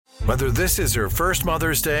Whether this is her first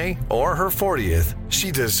Mother's Day or her 40th, she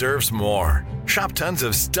deserves more. Shop tons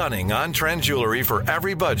of stunning on-trend jewelry for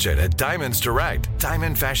every budget at Diamonds Direct.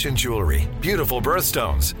 Diamond fashion jewelry, beautiful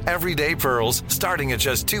birthstones, everyday pearls starting at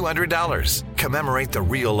just $200. Commemorate the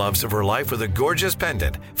real loves of her life with a gorgeous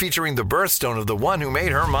pendant featuring the birthstone of the one who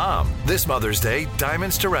made her mom. This Mother's Day,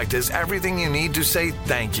 Diamonds Direct is everything you need to say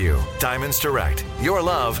thank you. Diamonds Direct. Your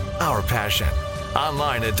love, our passion.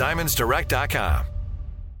 Online at diamondsdirect.com.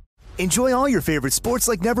 Enjoy all your favorite sports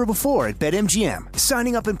like never before at BetMGM.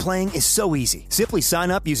 Signing up and playing is so easy. Simply sign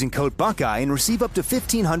up using code Buckeye and receive up to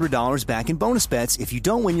 $1,500 back in bonus bets if you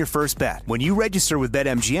don't win your first bet. When you register with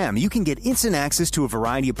BetMGM, you can get instant access to a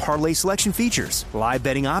variety of parlay selection features, live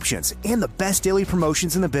betting options, and the best daily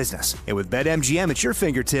promotions in the business. And with BetMGM at your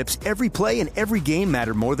fingertips, every play and every game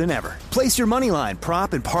matter more than ever. Place your moneyline,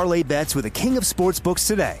 prop, and parlay bets with the king of sportsbooks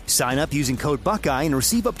today. Sign up using code Buckeye and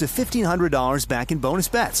receive up to $1,500 back in bonus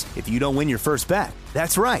bets if you don't win your first bet.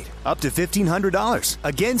 That's right, up to $1,500.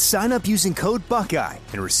 Again, sign up using code Buckeye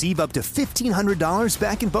and receive up to $1,500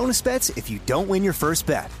 back in bonus bets if you don't win your first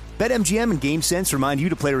bet. BetMGM and GameSense remind you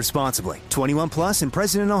to play responsibly. 21 plus and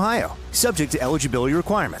present in Ohio. Subject to eligibility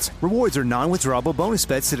requirements. Rewards are non-withdrawable bonus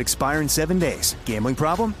bets that expire in 7 days. Gambling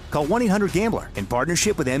problem? Call 1-800-GAMBLER in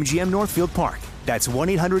partnership with MGM Northfield Park. That's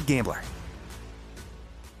 1-800-GAMBLER.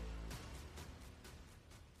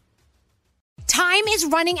 Time is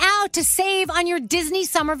running out to save on your Disney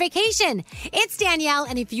summer vacation. It's Danielle,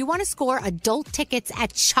 and if you want to score adult tickets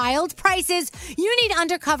at child prices, you need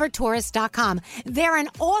UndercoverTourist.com. They're an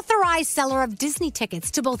authorized seller of Disney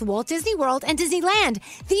tickets to both Walt Disney World and Disneyland.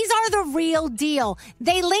 These are the real deal.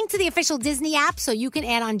 They link to the official Disney app so you can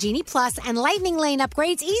add on Genie Plus and Lightning Lane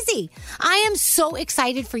upgrades easy. I am so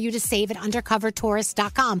excited for you to save at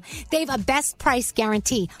UndercoverTourist.com. They have a best price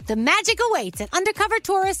guarantee. The magic awaits at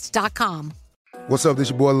UndercoverTourist.com. What's up, this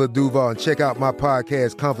your boy Lil Duval, and check out my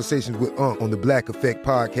podcast, Conversations with Unc, on the Black Effect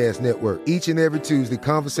Podcast Network. Each and every Tuesday,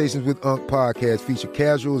 Conversations with Unc podcast feature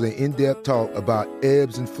casuals and in-depth talk about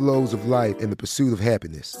ebbs and flows of life and the pursuit of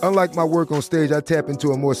happiness. Unlike my work on stage, I tap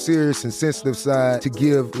into a more serious and sensitive side to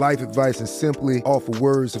give life advice and simply offer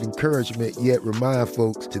words of encouragement, yet remind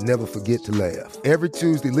folks to never forget to laugh. Every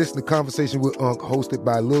Tuesday, listen to Conversations with Unc, hosted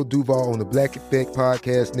by Lil Duval on the Black Effect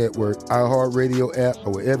Podcast Network, iHeartRadio app,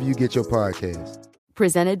 or wherever you get your podcasts.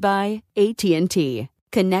 Presented by AT&T.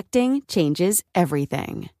 Connecting changes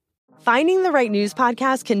everything. Finding the right news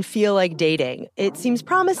podcast can feel like dating. It seems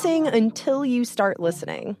promising until you start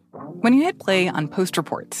listening. When you hit play on Post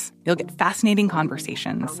Reports, you'll get fascinating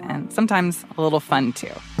conversations and sometimes a little fun,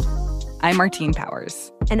 too. I'm Martine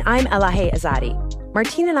Powers. And I'm Elahe Azadi.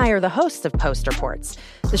 Martine and I are the hosts of Post Reports.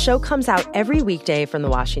 The show comes out every weekday from The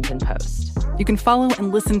Washington Post. You can follow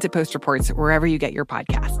and listen to Post Reports wherever you get your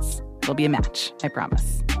podcasts. It'll be a match, I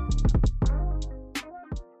promise.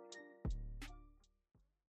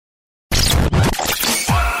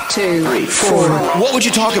 Two, 3, 4. What would you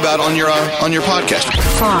talk about on your podcast?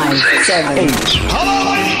 5, 7, 8.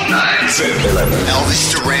 Hello, 9, 10, 11.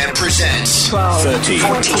 Elvis Duran presents 12, 13,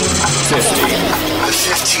 14, 15. The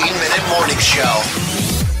 15-minute morning show.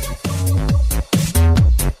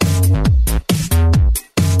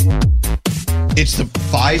 It's the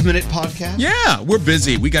 5-minute podcast? Yeah, we're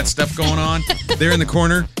busy. We got stuff going on. There in the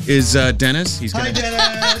corner is Dennis. He's gonna... Hi,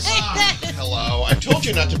 Dennis. Hello. I told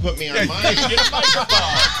you not to put me on my microphone.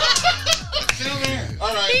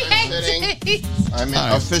 All right, I'm sitting. I'm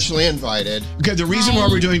officially invited. Okay, the reason why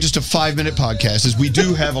we're doing just a 5-minute podcast is we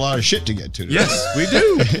do have a lot of shit to get to today. Yes, we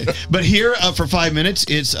do. But here for 5 minutes,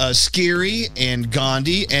 it's Scary and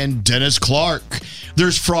Gandhi and Dennis Clark.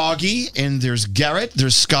 There's Froggy, and there's Garrett,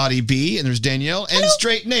 there's Scotty B, and there's Danielle, and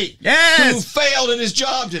Straight Nate, yes, who failed in his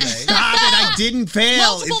job today. Stop it! I didn't fail.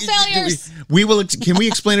 Multiple failures. We will. Can we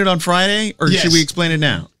explain it on Friday, or Yes. should we explain it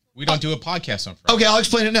now? We don't do a podcast on Friday. Okay, I'll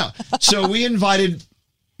explain it now. So we invited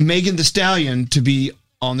Megan Thee Stallion to be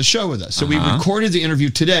on the show with us. So we recorded the interview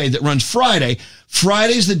today that runs Friday.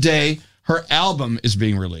 Friday's the day her album is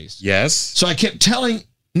being released. Yes. So I kept telling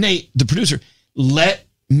Nate, the producer, let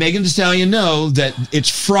Megan Thee Stallion know that it's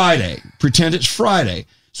Friday. Pretend it's Friday.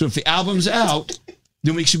 So if the album's out,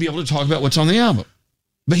 then we should be able to talk about what's on the album.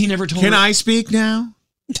 But he never told her. Can I speak now?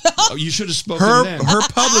 Oh, you should have spoken then. Her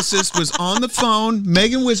publicist was on the phone.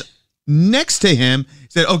 Megan was next to him.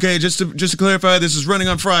 Said, "Okay, just to clarify, this is running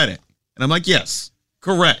on Friday." And I'm like, "Yes,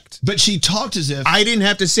 correct." But she talked as if I didn't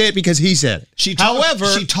have to say it because he said it. However,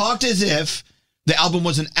 she talked as if the album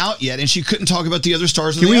wasn't out yet, and she couldn't talk about the other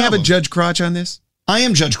stars. Can we have a Judge Crotch on this? I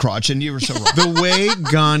am Judge Crotch, and you were so wrong. The way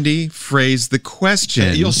Gandhi phrased the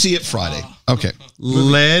question, you'll see it Friday. Okay,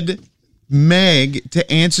 led Meg to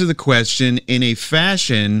answer the question in a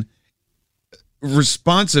fashion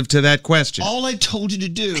responsive to that question. All I told you to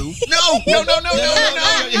do. No. You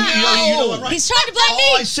know what, right? He's trying to blame me.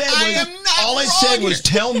 All I said was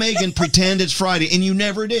tell Megan pretend it's Friday, and you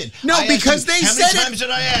never did. No, because they said How many times did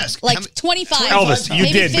I ask? Like 25. Elvis, you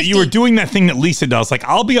maybe did, 50. but you were doing that thing that Lisa does. Like,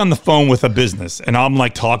 I'll be on the phone with a business, and I'm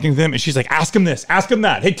like talking to them, and she's like, ask him this, ask him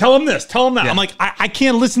that. Hey, tell him this, tell him that. Yeah. I'm like, I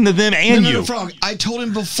can't listen to them and you. No, Frog. I told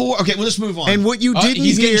him before. Okay, well, let's move on. And what you didn't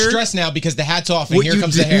He's hear... getting stressed now because the hat's off, and What here you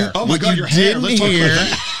comes the hair. Oh my what God, you your hair. didn't Let's talk about hear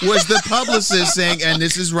that. was the publicist saying, and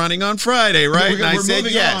this is running on Friday, right? And I We're said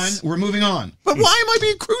moving yes. on. We're moving on. But why am I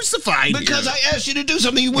being crucified Because here? I asked you to do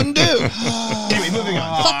something you wouldn't do. Anyway, moving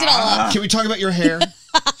on. Fucked it all up. Can we talk about your hair?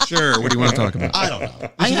 Sure. What do you want to talk about? I don't know.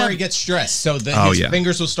 This is where he gets stressed. So his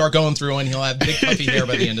fingers will start going through, and he'll have big puffy hair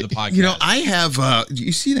by the end of the podcast. You know, I have, do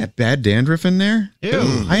you see that bad dandruff in there?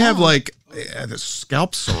 Ew. I have the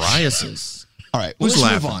scalp psoriasis. All right, well, let's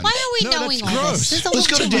move on. Why are we knowing all this? This is a Let's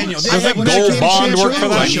go little to too Daniel. much. Does that Gold Bond work for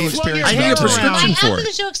that? I need a prescription My for after it.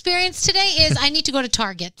 the show experience today is I need to go to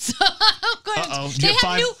Target. So I'm going Uh-oh. to. Do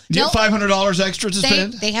you have $500 extra to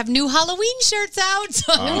spend? They have new Halloween shirts out,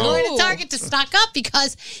 so I'm going to Target to stock up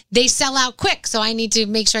because they sell out quick. So I need to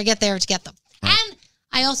make sure I get there to get them. And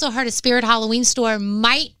I also heard a Spirit Halloween store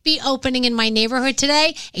might be opening in my neighborhood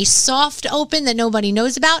today, a soft open that nobody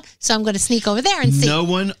knows about. So I'm going to sneak over there and see. No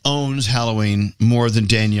one owns Halloween more than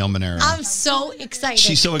Danielle Monero. I'm so excited.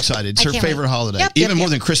 She's so excited. It's I her can't favorite wait. holiday, Yep, even yep, more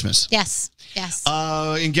yep. than Christmas. Yes.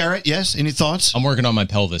 And Garrett, yes? Any thoughts? I'm working on my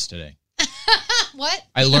pelvis today. What?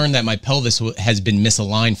 I learned that my pelvis has been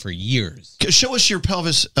misaligned for years. Show us your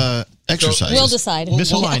pelvis exercises. We'll decide.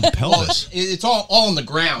 Misaligned pelvis. It's all on the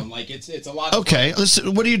ground. Like it's a lot. Of Okay,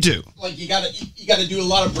 what do you do? Like you gotta do a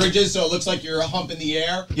lot of bridges, so it looks like you're a hump in the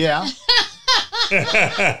air. Yeah.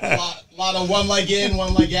 a lot of one leg in,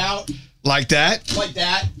 one leg out. Like that? Like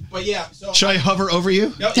that. But yeah. So Should I hover over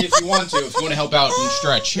you? No, if you want to help out and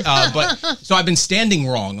stretch. But so I've been standing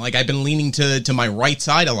wrong. Like I've been leaning to my right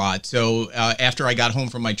side a lot. So after I got home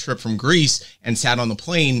from my trip from Greece and sat on the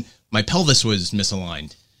plane, my pelvis was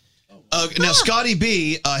misaligned. Now, Scotty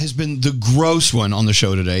B has been the gross one on the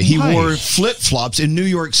show today. He wore flip-flops in New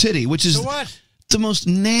York City, which is the most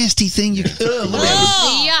nasty thing you could... Look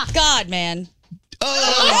at Yeah. God, man.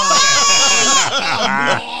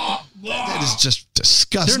 That is just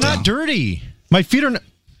disgusting. They're not dirty. My feet are not.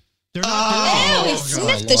 They're not Ew, he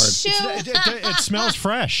sniffed the shoe. It smells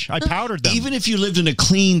fresh. I powdered them. Even if you lived in a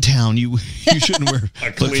clean town, you shouldn't wear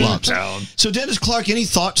flip-flops. town. So, Dennis Clark, any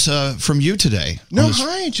thoughts from you today? No,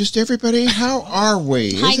 hi, just everybody. How are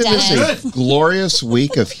we? Hi, Isn't this Dennis. a glorious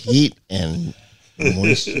week of heat and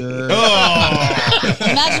moisture?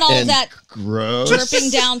 Imagine all of And that gross.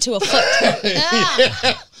 dripping down to a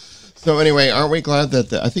foot. So anyway, aren't we glad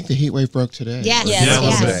that I think the heat wave broke today? Yes. Yes, It broke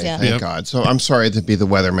yes, today, yeah. Thank God. So I'm sorry to be the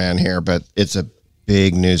weatherman here, but it's a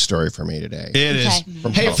big news story for me today. It is.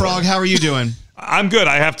 From Hey, California. Frog, how are you doing? I'm good.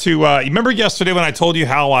 I have to, you remember yesterday when I told you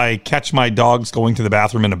how I catch my dogs going to the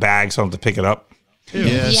bathroom in a bag so I don't have to pick it up?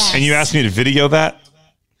 Yes. And you asked me to video that?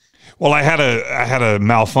 Well, I had a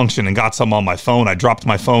malfunction and got some on my phone. I dropped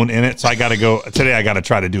my phone in it, so I got to go today. I got to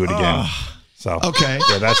try to do it again. So Okay.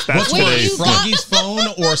 yeah, that's Wait, today's. you got- Froggy's phone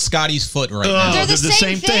or Scotty's foot right now? They're the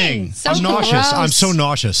same thing. So I'm nauseous. gross. I'm so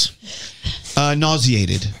nauseous.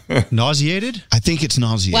 Nauseated. Nauseated? I think it's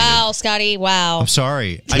nauseated. Wow, Scotty. Wow. I'm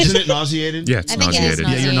sorry. Isn't it nauseated? Yeah, it's I think it is nauseated.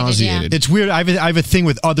 Yeah, you're nauseated. It's weird. I have a thing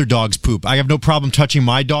with other dogs' poop. I have no problem touching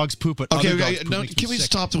my dog's poop, but Okay, other dogs' poop no, makes me can we sick.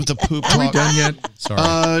 stop with the poop Are we talk? done yet?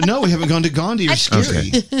 Sorry. No, we haven't gone to Gandhi. You're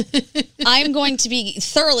scary. I'm going to be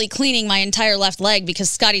thoroughly cleaning my entire left leg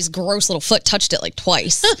because Scotty's gross little foot touched it like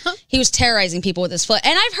twice. He was terrorizing people with his foot.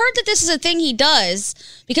 And I've heard that this is a thing he does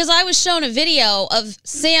because I was shown a video of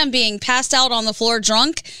Sam being passed out on the floor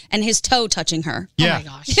drunk and his toe touching her. Yeah. Oh my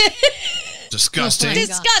gosh. Disgusting.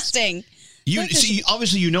 Disgusting. You see,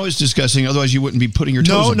 obviously, you know it's disgusting. Otherwise, you wouldn't be putting your toes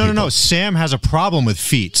No, on no. people. Sam has a problem with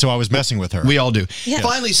feet, so I was messing with her. We all do. Yeah.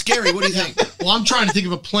 Finally, Scary, what do you think? Well, I'm trying to think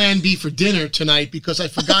of a plan B for dinner tonight because I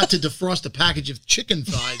forgot to defrost a package of chicken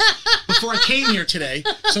thighs before I came here today.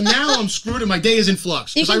 So now I'm screwed and my day is in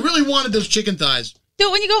flux because I really wanted those chicken thighs. Do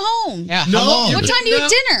it when you go home. Yeah. No. How long? What time do you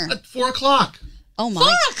eat dinner? At 4 o'clock. Oh my 4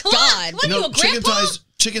 o'clock? God. What are you, a grandpa?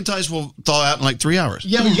 Chicken thighs will thaw out in like 3 hours.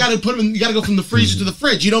 Yeah, but you got to put them in, you got to go from the freezer to the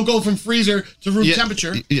fridge. You don't go from freezer to room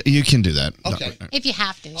temperature. You can do that. Okay. If you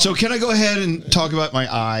have to. So can I go ahead and talk about my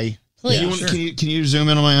eye? Please. Can you zoom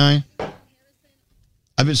in on my eye?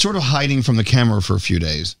 I've been sort of hiding from the camera for a few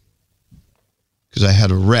days because I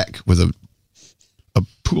had a wreck with a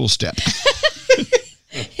pool step.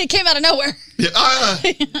 It came out of nowhere. Yeah,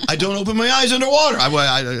 I don't open my eyes underwater.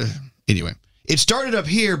 Anyway, it started up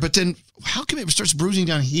here, but then how come it starts bruising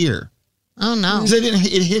down here? Oh, no.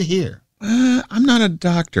 It hit here. I'm not a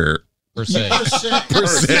doctor. Per se. Per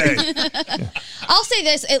se. I'll say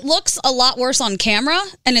this. It looks a lot worse on camera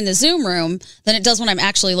and in the Zoom room than it does when I'm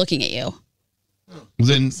actually looking at you.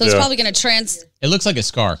 Then, So it's probably going to It looks like a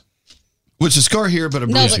scar. What's a scar here, but a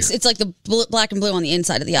No, bruise here? it's like the black and blue on the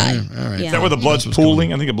inside of the eye. All right. Yeah. Is that where the blood's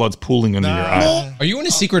pooling? I think the blood's pooling under your eye. Are you in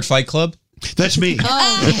a secret fight club? That's me.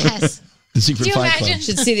 Oh, yes. The secret Do you fight imagine? club.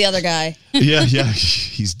 Should see the other guy. Yeah,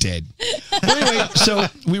 he's dead. Well, anyway, so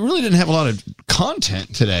we really didn't have a lot of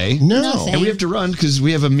content today. No. And we have to run because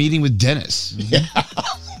we have a meeting with Dennis. Yeah.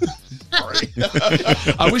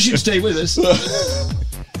 I wish you'd stay with us.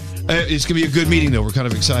 It's going to be a good meeting, though. We're kind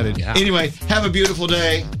of excited. Yeah. Anyway, have a beautiful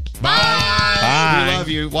day. Bye. We love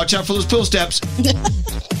you. Watch out for those pill steps. The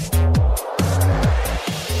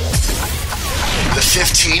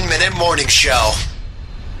 15-minute morning show.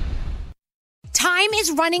 Time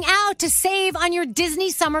is running out to save on your Disney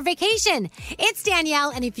summer vacation. It's Danielle,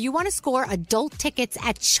 and if you want to score adult tickets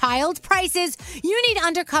at child prices, you need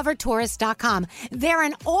UndercoverTourist.com. They're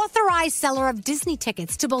an authorized seller of Disney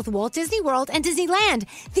tickets to both Walt Disney World and Disneyland.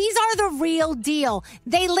 These are the real deal.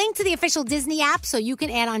 They link to the official Disney app so you can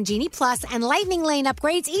add on Genie Plus and Lightning Lane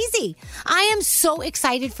upgrades easy. I am so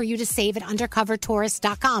excited for you to save at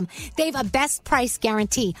UndercoverTourist.com. They've a best price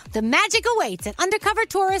guarantee. The magic awaits at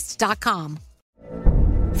UndercoverTourist.com.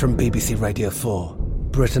 From BBC Radio 4,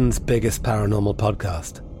 Britain's biggest paranormal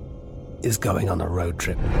podcast is going on a road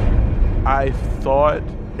trip. I thought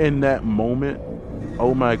in that moment,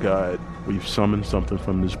 oh my God, we've summoned something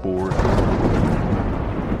from this board.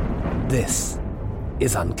 This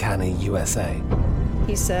is Uncanny USA.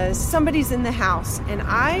 He says, somebody's in the house, and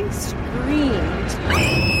I screamed.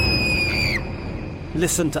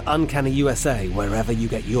 Listen to Uncanny USA wherever you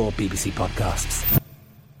get your BBC podcasts,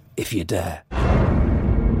 if you dare.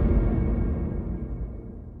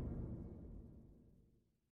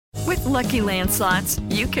 With Lucky Land Slots,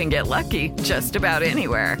 you can get lucky just about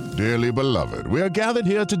anywhere. Dearly beloved, we are gathered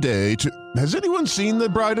here today to... Has anyone seen the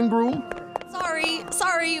bride and groom?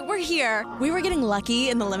 Sorry, we're here. We were getting lucky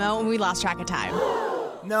in the limo and we lost track of time.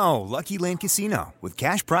 No, Lucky Land Casino, with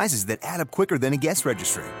cash prizes that add up quicker than a guest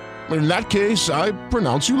registry. In that case, I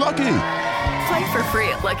pronounce you lucky. Play for free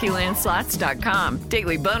at LuckyLandSlots.com.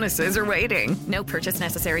 Daily bonuses are waiting. No purchase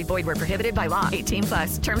necessary. Void where prohibited by law.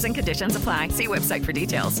 18+. Terms and conditions apply. See website for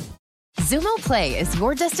details. Xumo Play is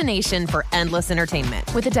your destination for endless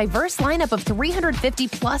entertainment. With a diverse lineup of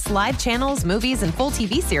 350-plus live channels, movies, and full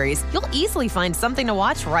TV series, you'll easily find something to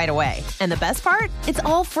watch right away. And the best part? It's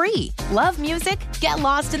all free. Love music? Get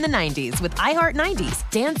lost in the 90s with iHeart 90s,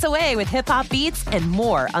 dance away with hip-hop beats, and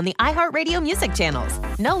more on the iHeartRadio music channels.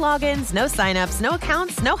 No logins, no signups, no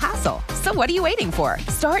accounts, no hassle. So what are you waiting for?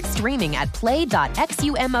 Start streaming at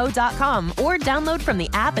play.xumo.com or download from the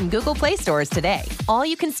app and Google Play stores today. All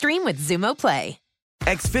you can stream with Xumo Play.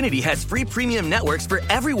 Xfinity has free premium networks for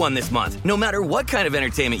everyone this month, no matter what kind of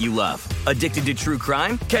entertainment you love. Addicted to true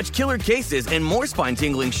crime? Catch killer cases and more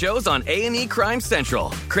spine-tingling shows on A&E Crime Central.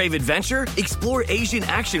 Crave adventure? Explore Asian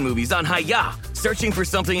action movies on Hi-Ya. Searching for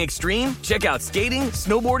something extreme? Check out skating,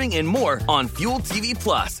 snowboarding, and more on Fuel TV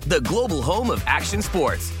Plus, the global home of action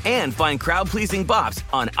sports. And find crowd-pleasing bops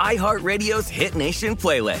on iHeartRadio's Hit Nation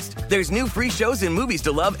playlist. There's new free shows and movies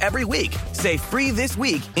to love every week. Say free this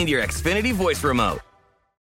week in your Xfinity voice remote.